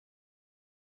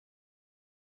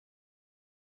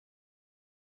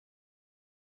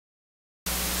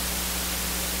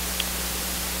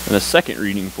And a second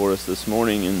reading for us this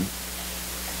morning, and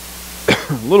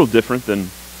a little different than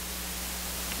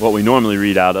what we normally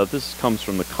read out of. This comes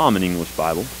from the Common English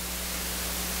Bible.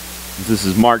 This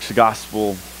is Mark's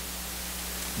Gospel,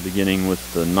 beginning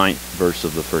with the 9th verse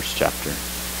of the 1st chapter.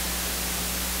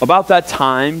 About that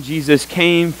time, Jesus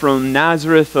came from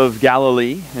Nazareth of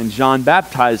Galilee, and John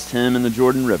baptized him in the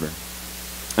Jordan River.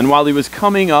 And while he was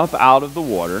coming up out of the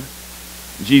water,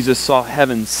 Jesus saw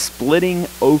heaven splitting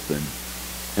open,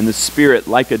 and the Spirit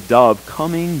like a dove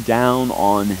coming down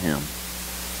on him.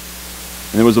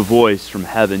 And there was a voice from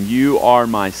heaven, "You are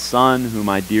my Son, whom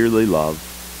I dearly love.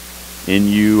 In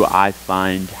you I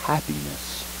find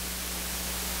happiness."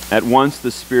 At once the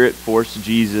Spirit forced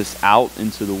Jesus out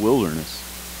into the wilderness.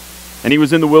 And he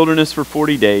was in the wilderness for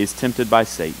 40 days, tempted by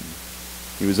Satan.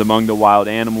 He was among the wild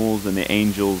animals, and the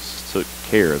angels took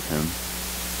care of him.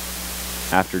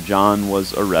 After John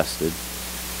was arrested,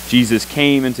 Jesus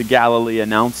came into Galilee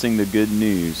announcing the good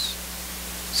news,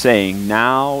 saying,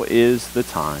 "Now is the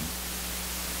time.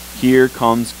 Here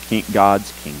comes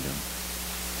God's kingdom.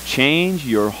 Change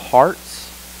your hearts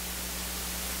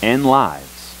and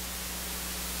lives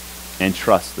and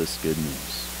trust this good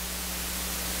news."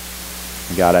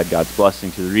 And God, add God's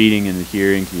blessing to the reading and the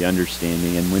hearing, to the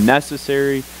understanding, and when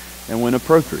necessary and when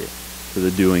appropriate, to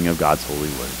the doing of God's holy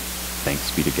word. Thanks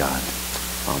be to God.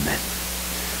 Amen.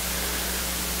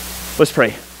 Let's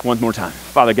pray one more time.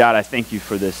 Father God, I thank you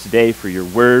for this day, for your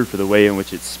word, for the way in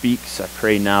which it speaks. I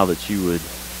pray now that you would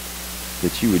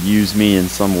use me in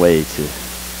some way to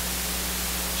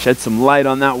shed some light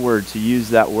on that word, to use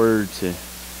that word to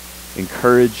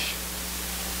encourage,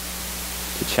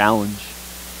 to challenge,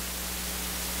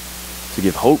 to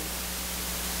give hope.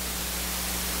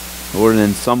 Lord,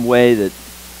 in some way that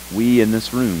we in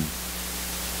this room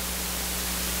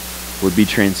would be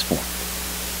transformed.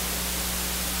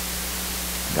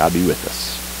 God be with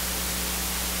us.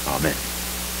 Amen.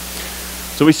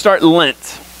 So we start Lent,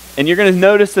 and you're going to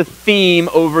notice a theme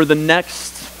over the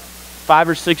next 5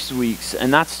 or 6 weeks,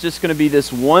 and that's just going to be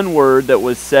this one word that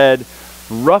was said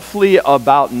roughly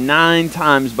about 9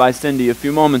 times by Cindy a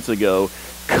few moments ago: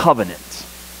 covenant.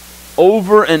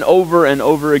 Over and over and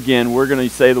over again, we're going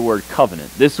to say the word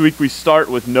covenant. This week we start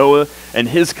with Noah and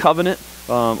his covenant,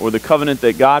 or the covenant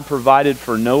that God provided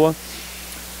for Noah.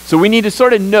 So we need to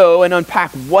sort of know and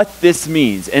unpack what this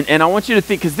means. And I want you to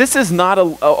think, because this is not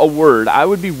a word. I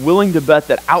would be willing to bet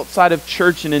that outside of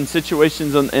church and in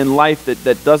situations in life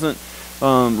that doesn't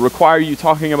require you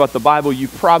talking about the Bible, you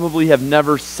probably have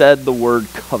never said the word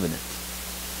covenant.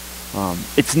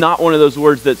 It's not one of those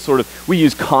words that sort of, we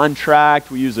use contract,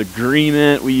 we use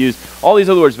agreement, we use all these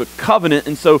other words, but covenant.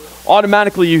 And so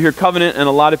automatically you hear covenant and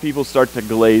a lot of people start to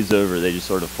glaze over. They just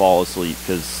sort of fall asleep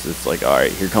because it's like, all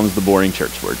right, here comes the boring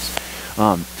church words.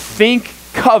 Think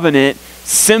covenant,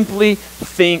 simply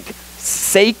think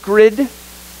sacred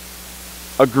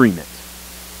agreement.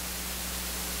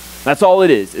 That's all it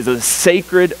is a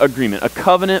sacred agreement, a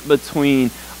covenant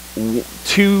between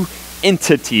two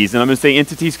entities. And I'm going to say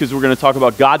entities because we're going to talk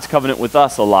about God's covenant with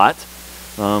us a lot.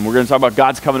 We're going to talk about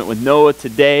God's covenant with Noah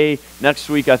today. Next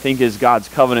week, I think, is God's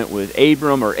covenant with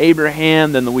Abram or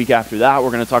Abraham. Then the week after that, we're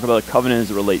going to talk about the covenant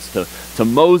as it relates to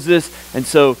Moses. And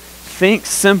so think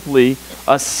simply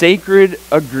a sacred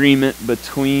agreement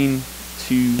between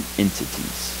two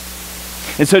entities.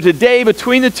 And so today,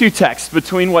 between the two texts,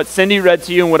 between what Cindy read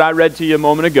to you and what I read to you a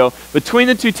moment ago, between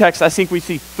the two texts, I think we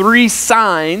see 3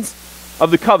 signs of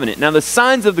the covenant. Now, the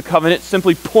signs of the covenant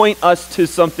simply point us to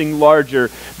something larger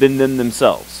than them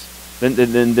themselves, than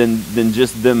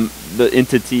just them, the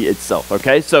entity itself.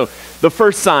 Okay, so the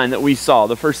first sign that we saw,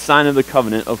 the first sign of the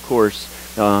covenant, of course,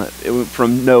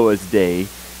 from Noah's day,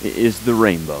 is the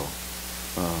rainbow.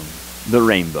 The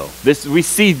rainbow. We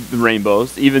see the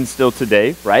rainbows even still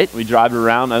today, right? We drive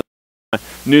around.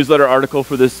 Newsletter article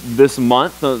for this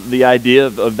month, the idea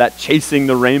of that chasing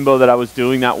the rainbow that I was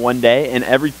doing that one day, and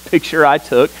every picture I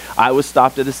took, I was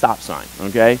stopped at a stop sign,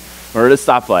 okay, or at a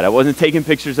stoplight. I wasn't taking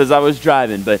pictures as I was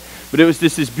driving, but it was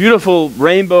this beautiful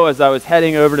rainbow as I was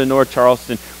heading over to North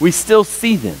Charleston. We still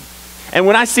see them, and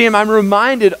when I see them, I'm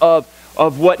reminded of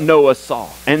what Noah saw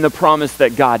and the promise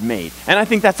that God made. And I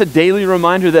think that's a daily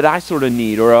reminder that I sort of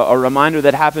need, or a reminder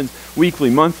that happens weekly,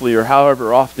 monthly, or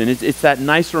however often. It's that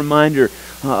nice reminder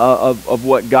of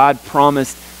what God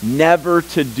promised never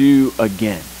to do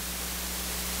again.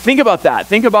 Think about that.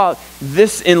 Think about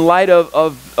this in light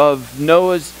of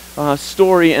Noah's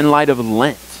story, in light of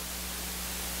Lent.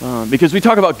 Because we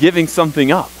talk about giving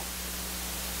something up.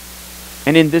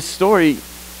 And in this story,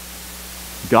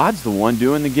 God's the one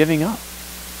doing the giving up.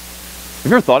 Have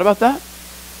you ever thought about that?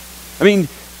 I mean,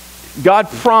 God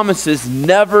promises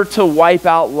never to wipe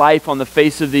out life on the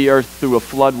face of the earth through a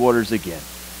floodwaters again.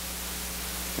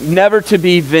 Never to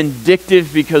be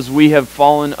vindictive because we have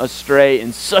fallen astray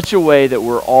in such a way that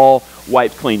we're all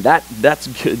wiped clean. That's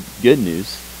good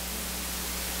news.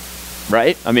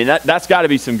 Right? I mean, that's got to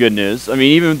be some good news. I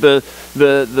mean, even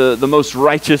the most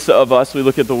righteous of us, we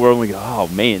look at the world and we go, oh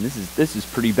man, this is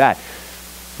pretty bad.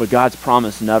 But God's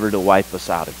promised never to wipe us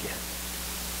out again.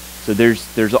 So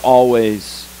there's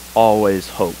always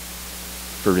hope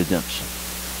for redemption.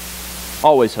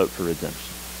 Always hope for redemption.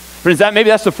 Friends, maybe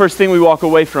that's the first thing we walk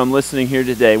away from listening here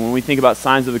today when we think about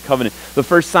signs of the covenant. The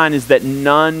first sign is that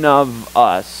none of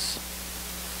us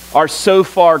are so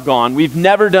far gone. We've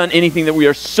never done anything that we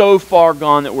are so far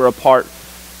gone that we're apart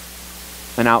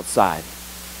and outside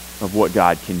of what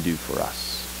God can do for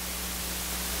us,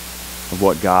 of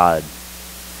what God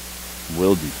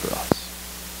will do for us.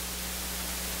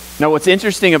 Now, what's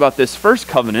interesting about this first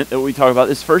covenant that we talk about,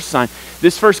 this first sign,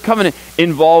 this first covenant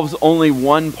involves only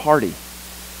one party.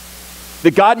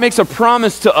 That God makes a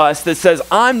promise to us that says,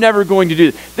 I'm never going to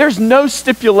do this. There's no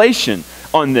stipulation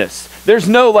on this. There's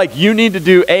no you need to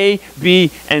do A, B,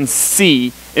 and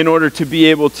C in order to be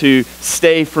able to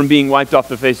stay from being wiped off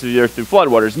the face of the earth through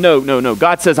floodwaters. No.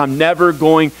 God says, I'm never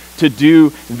going to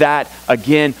do that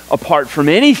again apart from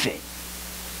anything.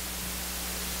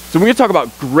 So when we talk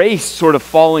about grace sort of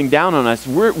falling down on us,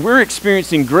 we're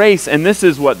experiencing grace, and this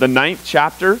is what, the 9th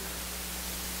chapter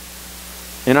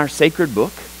in our sacred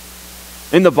book?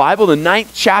 In the Bible, the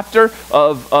 9th chapter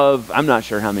of I'm not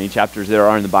sure how many chapters there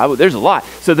are in the Bible. There's a lot.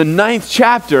 So the 9th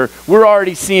chapter, we're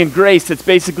already seeing grace that's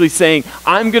basically saying,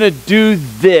 I'm going to do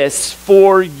this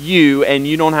for you, and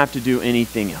you don't have to do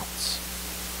anything else.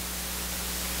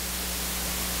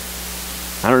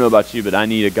 I don't know about you, but I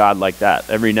need a God like that.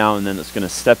 Every now and then it's going to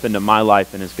step into my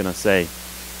life and it's going to say,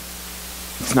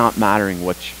 it's not mattering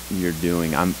what you're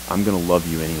doing. I'm going to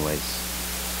love you anyways.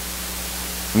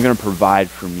 I'm going to provide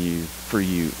for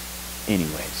you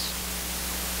anyways.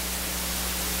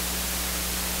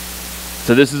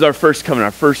 So this is our first covenant,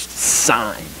 our first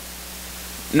sign.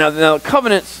 Now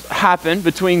covenants happen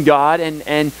between God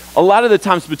and a lot of the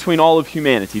times between all of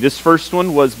humanity. This first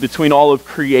one was between all of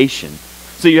creation.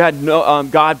 So you had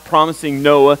God promising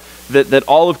Noah that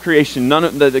all of creation,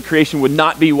 the creation would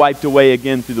not be wiped away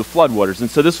again through the floodwaters. And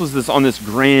so this was on this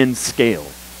grand scale.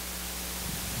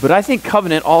 But I think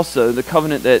covenant also, the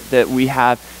covenant that we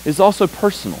have, is also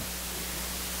personal.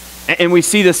 And we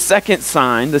see the second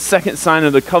sign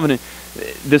of the covenant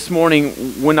this morning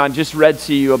when I just read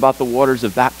to you about the waters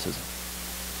of baptism.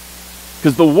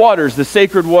 Because the waters, the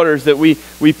sacred waters that we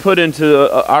put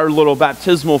into our little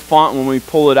baptismal font when we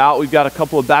pull it out, we've got a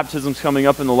couple of baptisms coming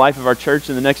up in the life of our church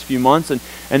in the next few months.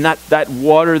 And that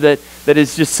water that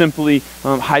is just simply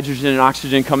hydrogen and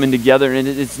oxygen coming together, and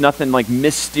it's nothing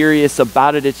mysterious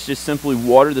about it. It's just simply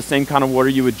water, the same kind of water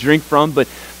you would drink from. But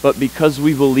because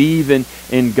we believe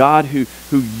in God who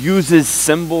uses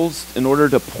symbols in order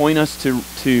to point us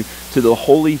to the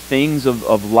holy things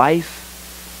of life,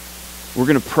 we're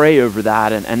going to pray over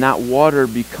that, and that water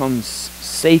becomes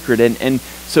sacred. And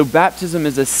so baptism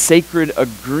is a sacred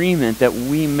agreement that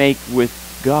we make with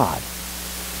God.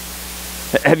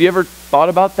 Have you ever thought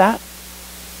about that?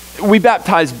 We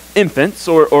baptize infants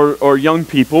or young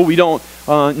people. We don't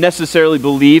necessarily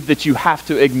believe that you have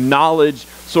to acknowledge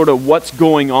sort of what's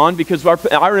going on, because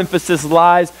our emphasis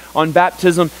lies on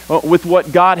baptism with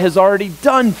what God has already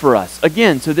done for us.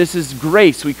 Again, so this is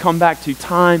grace. We come back to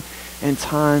time and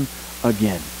time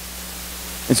again.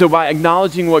 And so by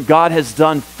acknowledging what God has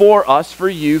done for us, for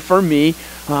you, for me,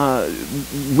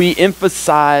 we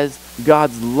emphasize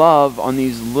God's love on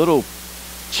these little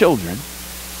children.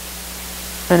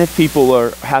 And if people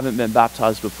haven't been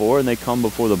baptized before and they come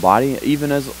before the body,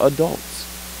 even as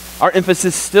adults, our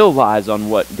emphasis still lies on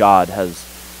what God has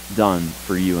done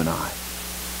for you and I.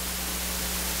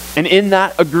 And in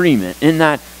that agreement, in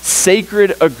that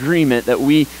sacred agreement that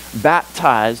we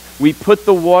baptize, we put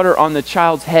the water on the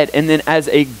child's head, and then as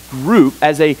a group,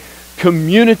 as a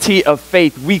community of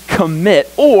faith, we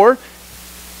commit, or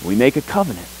we make a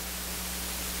covenant.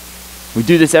 We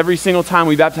do this every single time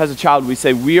we baptize a child. We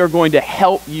say, we are going to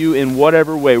help you in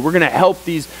whatever way. We're going to help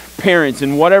these parents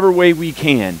in whatever way we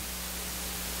can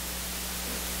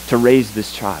to raise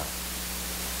this child.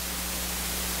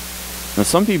 Now,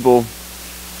 some people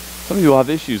have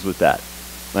issues with that.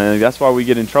 And that's why we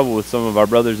get in trouble with some of our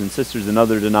brothers and sisters in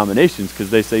other denominations, because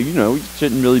they say, you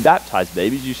shouldn't really baptize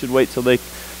babies. You should wait till they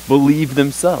believe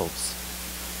themselves.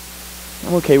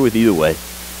 I'm okay with either way.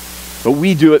 But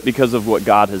we do it because of what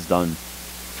God has done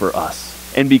for us.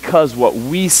 And because what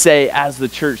we say as the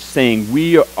church saying,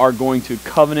 we are going to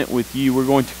covenant with you, we're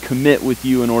going to commit with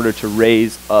you in order to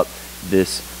raise up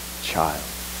this child.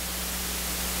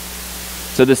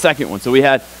 So the second one, so we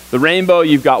had the rainbow,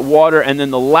 you've got water, and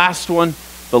then the last one,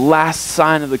 the last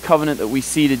sign of the covenant that we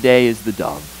see today is the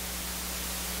dove.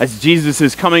 As Jesus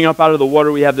is coming up out of the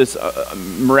water, we have this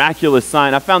miraculous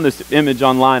sign. I found this image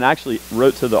online. I actually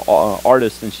wrote to the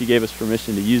artist, and she gave us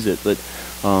permission to use it. But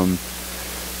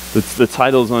the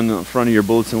title's on the front of your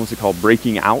bulletin. What's it called?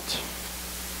 Breaking Out.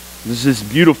 There's this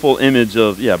beautiful image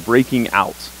of, breaking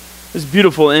out. This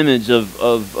beautiful image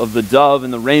of the dove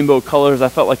and the rainbow colors. I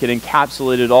felt like it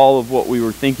encapsulated all of what we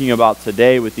were thinking about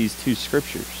today with these two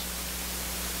scriptures.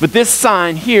 But this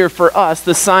sign here for us,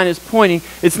 the sign is pointing,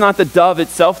 it's not the dove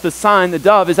itself, the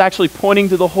dove is actually pointing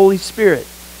to the Holy Spirit.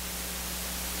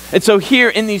 And so here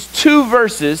in these two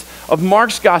verses of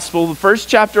Mark's Gospel, the first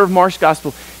chapter of Mark's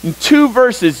Gospel, in two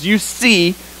verses you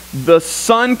see the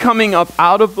Son coming up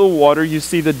out of the water, you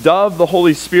see the dove, the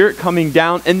Holy Spirit coming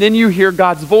down, and then you hear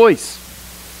God's voice.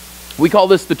 We call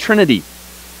this the Trinity.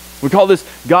 We call this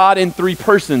God in three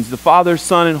persons, the Father,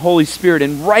 Son, and Holy Spirit.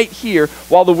 And right here,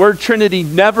 while the word Trinity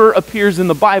never appears in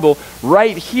the Bible,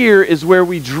 right here is where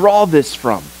we draw this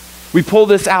from. We pull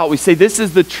this out. We say this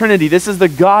is the Trinity. This is the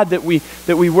God that we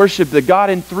worship, the God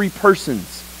in three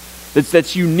persons.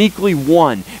 That's uniquely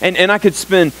one. And I could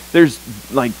spend, there's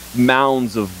like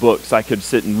mounds of books I could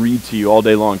sit and read to you all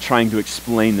day long trying to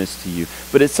explain this to you.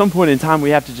 But at some point in time,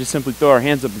 we have to just simply throw our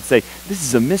hands up and say, this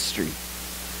is a mystery.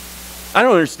 I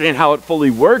don't understand how it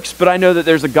fully works, but I know that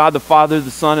there's a God the Father,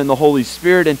 the Son, and the Holy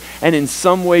Spirit, and in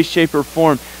some way, shape, or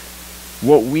form,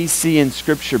 what we see in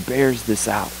Scripture bears this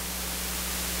out.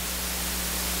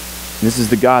 And this is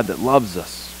the God that loves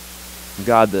us, the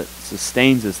God that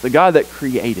sustains us, the God that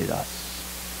created us.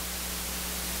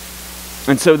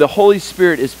 And so the Holy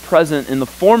Spirit is present in the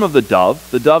form of the dove.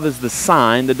 The dove is the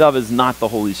sign. The dove is not the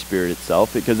Holy Spirit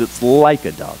itself because it's like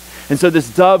a dove. And so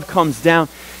this dove comes down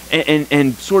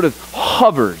and sort of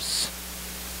hovers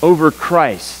over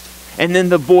Christ. And then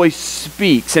the voice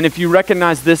speaks. And if you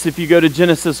recognize this, if you go to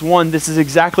Genesis 1, this is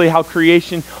exactly how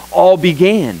creation all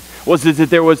began. Was that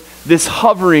there was this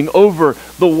hovering over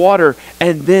the water,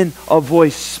 and then a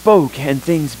voice spoke and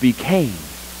things became.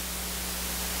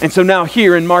 And so now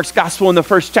here in Mark's Gospel in the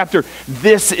first chapter,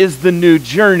 this is the new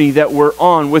journey that we're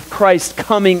on with Christ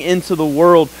coming into the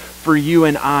world for you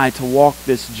and I to walk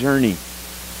this journey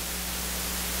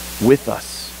with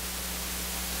us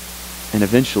and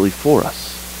eventually for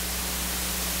us.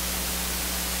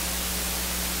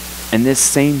 And this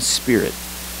same Spirit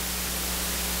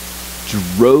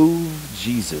drove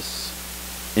Jesus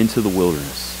into the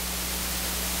wilderness.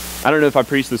 I don't know if I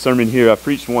preached the sermon here. I've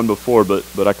preached one before,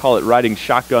 but I call it riding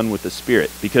shotgun with the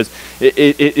Spirit because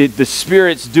the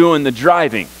Spirit's doing the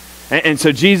driving. And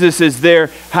so Jesus is there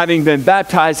having been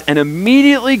baptized and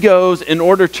immediately goes in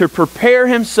order to prepare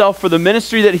himself for the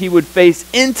ministry that he would face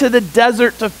into the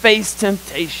desert to face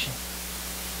temptation.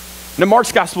 Now,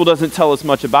 Mark's Gospel doesn't tell us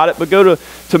much about it, but go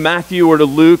to Matthew or to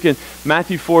Luke, and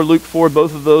Matthew 4, Luke 4,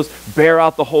 both of those bear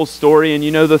out the whole story, and you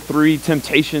know the three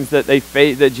temptations that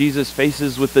that Jesus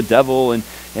faces with the devil and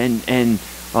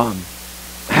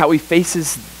how he faces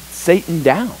Satan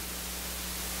down.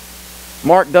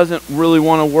 Mark doesn't really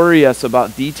want to worry us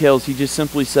about details. He just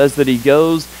simply says that he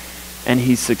goes and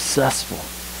he's successful.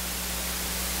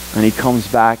 And he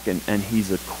comes back and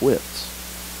he's equipped.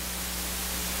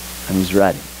 And he's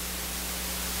ready.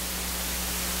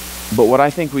 But what I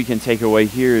think we can take away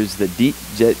here is that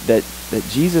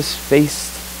Jesus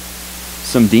faced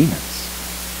some demons.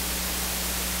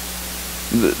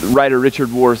 The writer Richard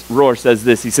Rohr says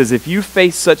this. He says, if you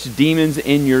face such demons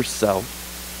in yourself,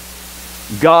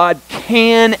 God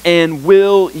can and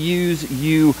will use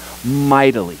you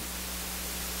mightily.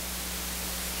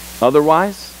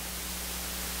 Otherwise,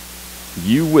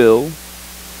 you will,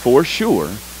 for sure,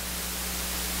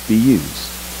 be used.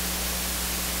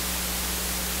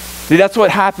 See, that's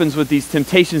what happens with these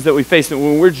temptations that we face.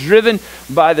 When we're driven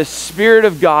by the Spirit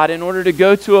of God in order to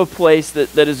go to a place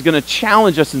that is going to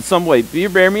challenge us in some way.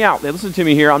 Bear me out. Listen to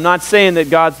me here. I'm not saying that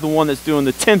God's the one that's doing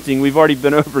the tempting. We've already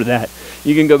been over that.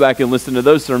 You can go back and listen to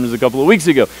those sermons a couple of weeks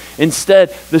ago. Instead,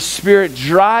 the Spirit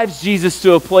drives Jesus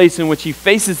to a place in which he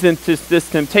faces into this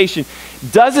temptation.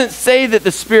 Doesn't say that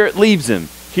the Spirit leaves him.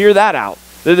 Hear that out.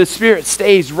 That the Spirit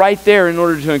stays right there in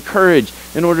order to encourage,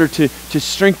 in order to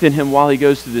strengthen him while he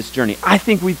goes through this journey. I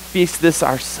think we face this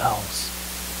ourselves.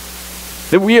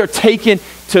 That we are taken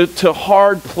to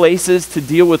hard places to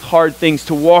deal with hard things,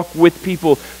 to walk with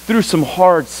people through some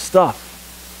hard stuff.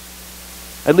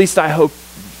 At least I hope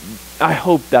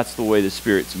that's the way the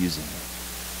Spirit's using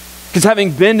it. Because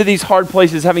having been to these hard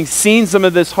places, having seen some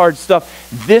of this hard stuff,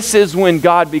 this is when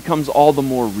God becomes all the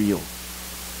more real.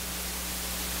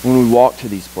 When we walk to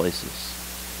these places.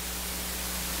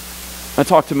 I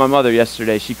talked to my mother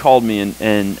yesterday. She called me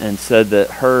and said that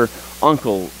her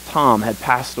uncle, Tom, had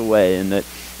passed away, and that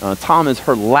Tom is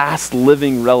her last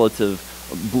living relative,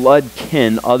 blood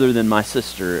kin other than my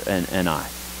sister and I.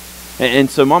 And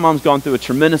so my mom's gone through a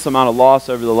tremendous amount of loss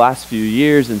over the last few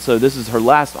years, and so this is her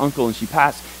last uncle, and he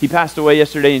passed away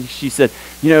yesterday, and she said,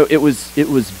 it was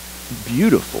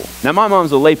beautiful. Now my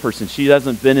mom's a layperson. She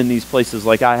hasn't been in these places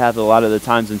like I have a lot of the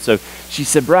times, and so she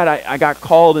said, Brad, I got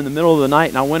called in the middle of the night,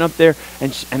 and I went up there,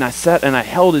 and I sat and I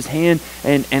held his hand,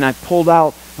 and I pulled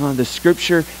out the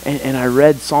scripture, and I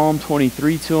read Psalm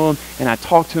 23 to him, and I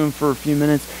talked to him for a few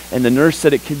minutes, and the nurse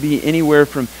said it could be anywhere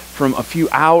from a few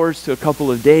hours to a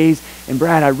couple of days. And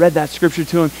Brad, I read that scripture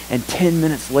to him, and 10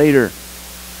 minutes later,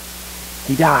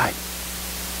 he died.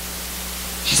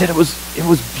 She said it was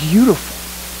beautiful.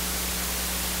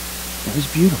 It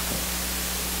was beautiful.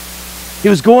 He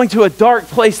was going to a dark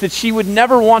place that she would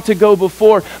never want to go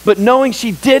before, but knowing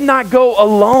she did not go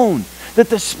alone, that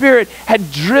the Spirit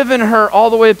had driven her all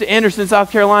the way up to Anderson,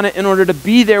 South Carolina in order to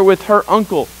be there with her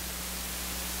uncle,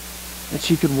 that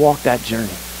she could walk that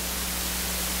journey.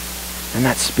 And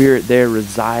that Spirit there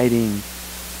residing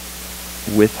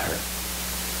with her.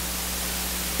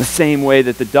 The same way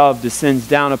that the dove descends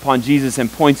down upon Jesus and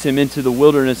points him into the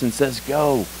wilderness and says,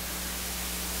 go.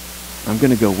 I'm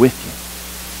going to go with you.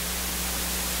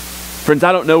 Friends,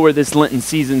 I don't know where this Lenten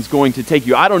season is going to take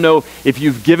you. I don't know if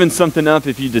you've given something up,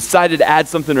 if you decided to add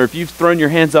something, or if you've thrown your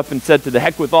hands up and said, to the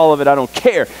heck with all of it, I don't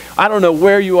care. I don't know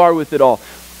where you are with it all.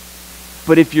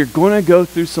 But if you're going to go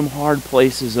through some hard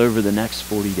places over the next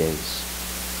 40 days,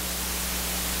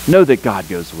 know that God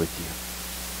goes with you.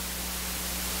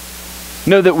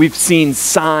 Know that we've seen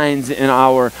signs in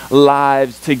our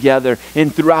lives together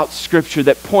and throughout Scripture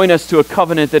that point us to a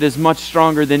covenant that is much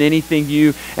stronger than anything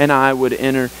you and I would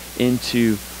enter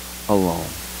into alone.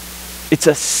 It's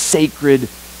a sacred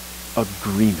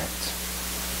agreement.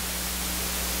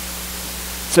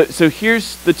 So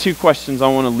here's the two questions I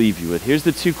want to leave you with. Here's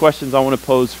the two questions I want to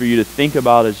pose for you to think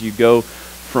about as you go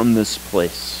from this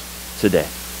place today.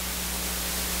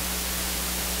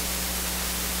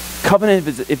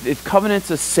 Covenant, if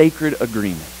covenant's a sacred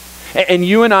agreement, and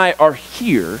you and I are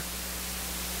here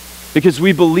because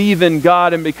we believe in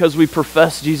God and because we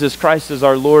profess Jesus Christ as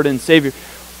our Lord and Savior,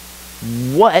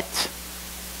 what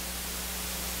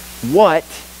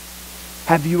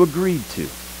have you agreed to?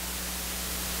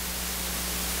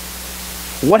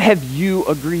 What have you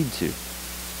agreed to?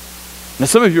 Now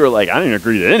some of you are like, I didn't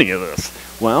agree to any of this.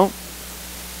 Well,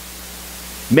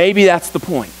 maybe that's the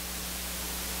point.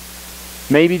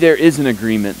 Maybe there is an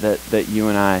agreement that you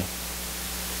and I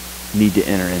need to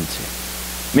enter into.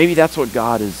 Maybe that's what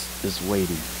God is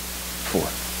waiting for.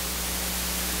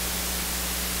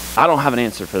 I don't have an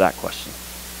answer for that question.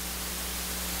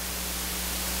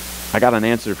 I got an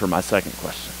answer for my second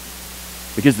question.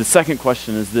 Because the second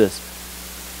question is this: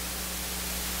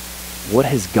 what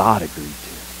has God agreed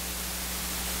to?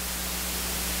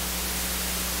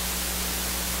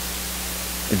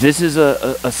 If this is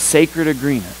a sacred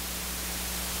agreement,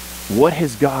 what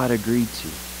has God agreed to?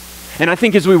 And I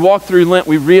think as we walk through Lent,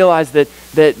 we realize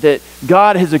that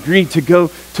God has agreed to go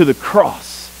to the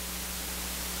cross,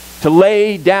 to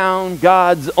lay down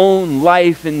God's own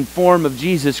life in form of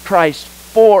Jesus Christ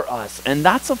for us. And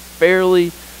that's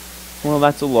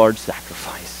that's a large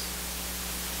sacrifice.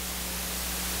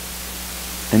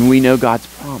 And we know God's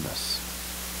promise.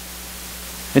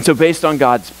 And so based on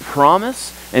God's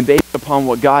promise and based upon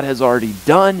what God has already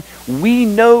done, we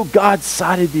know God's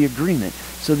side of the agreement.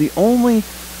 So the only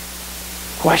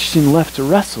question left to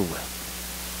wrestle with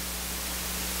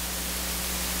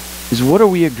is, what are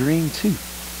we agreeing to?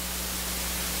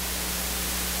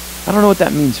 I don't know what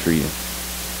that means for you.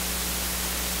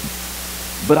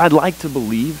 But I'd like to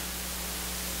believe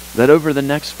that over the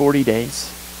next 40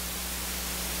 days,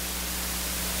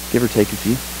 give or take a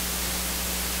few,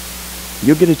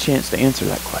 you'll get a chance to answer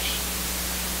that question.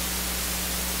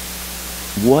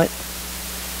 What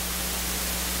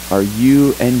are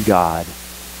you and God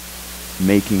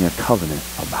making a covenant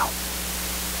about?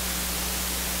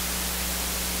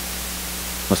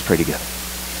 Let's pray together.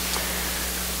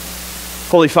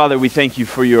 Holy Father, we thank you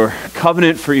for your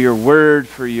covenant, for your word,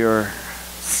 for your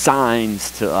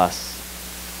signs to us.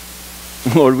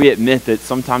 Lord, we admit that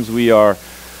sometimes that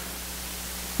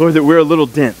we're a little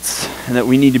dense and that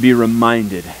we need to be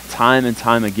reminded time and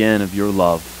time again of your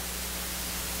love.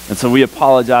 And so we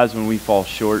apologize when we fall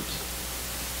short.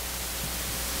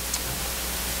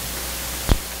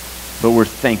 but we're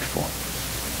thankful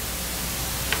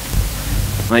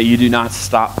that you do not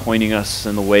stop pointing us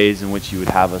in the ways in which you would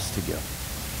have us to go.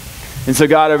 And so,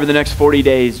 God, over the next 40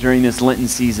 days during this Lenten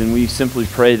season, we simply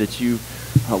pray that you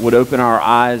would open our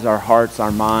eyes, our hearts,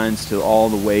 our minds to all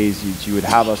the ways that you would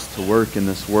have us to work in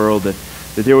this world, that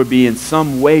there would be in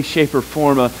some way, shape, or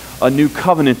form a new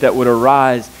covenant that would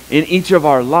arise in each of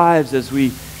our lives as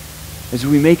we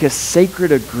make a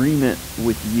sacred agreement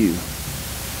with you.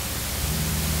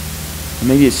 And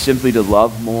maybe it's simply to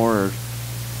love more, or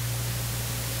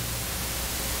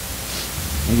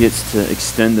maybe it's to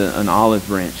extend an olive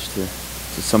branch to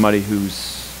somebody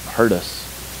who's hurt us.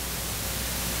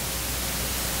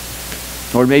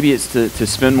 Or maybe it's to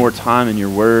spend more time in your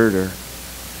word, or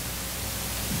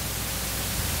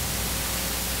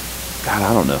God,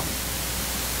 I don't know.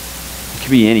 It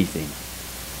could be anything.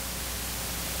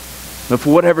 But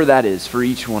for whatever that is, for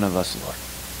each one of us, Lord,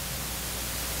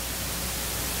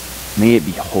 may it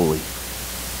be holy.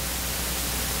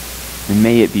 And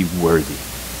may it be worthy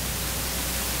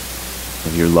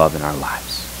of your love in our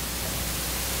lives.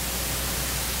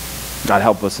 God,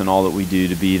 help us in all that we do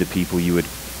to be the people you would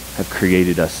have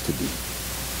created us to be.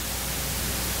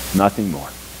 Nothing more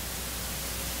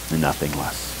and nothing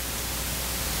less.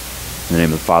 In the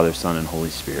name of the Father, Son, and Holy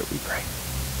Spirit, we pray.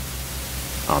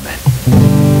 Amen.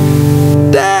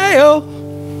 Deo,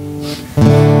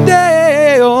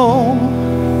 Deo,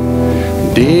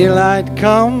 daylight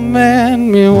come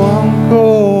and me won't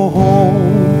go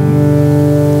home.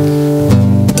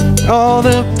 All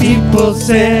the people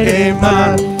said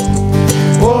amen.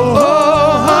 Oh,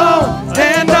 oh, oh,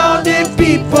 and all the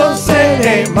people said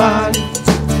amen.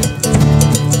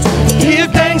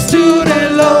 Give thanks to the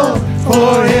Lord,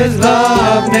 for his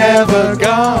love never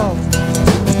gone.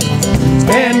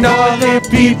 And all the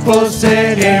people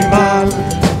said amen.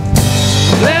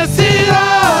 Blessed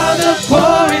are the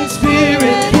poor in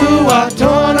spirit who are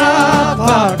torn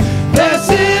apart.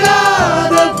 Blessed are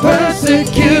the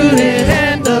persecuted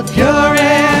and the pure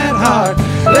at heart.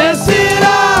 Blessed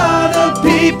are the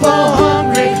people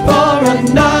hungry for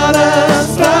another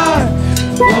start.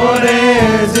 For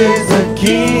theirs is the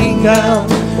kingdom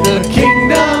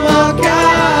of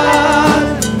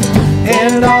God.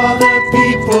 And all the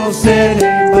people said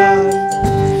amen.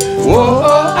 Whoa,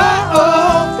 oh, oh,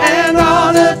 oh, and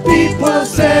all the people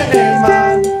said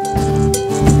amen.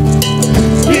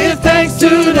 Give thanks to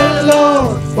the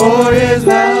Lord, for his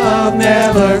love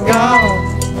never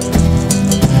gone.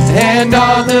 And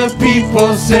all the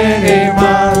people said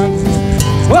amen.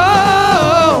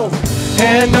 Whoa,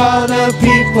 and all the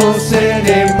people said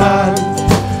amen.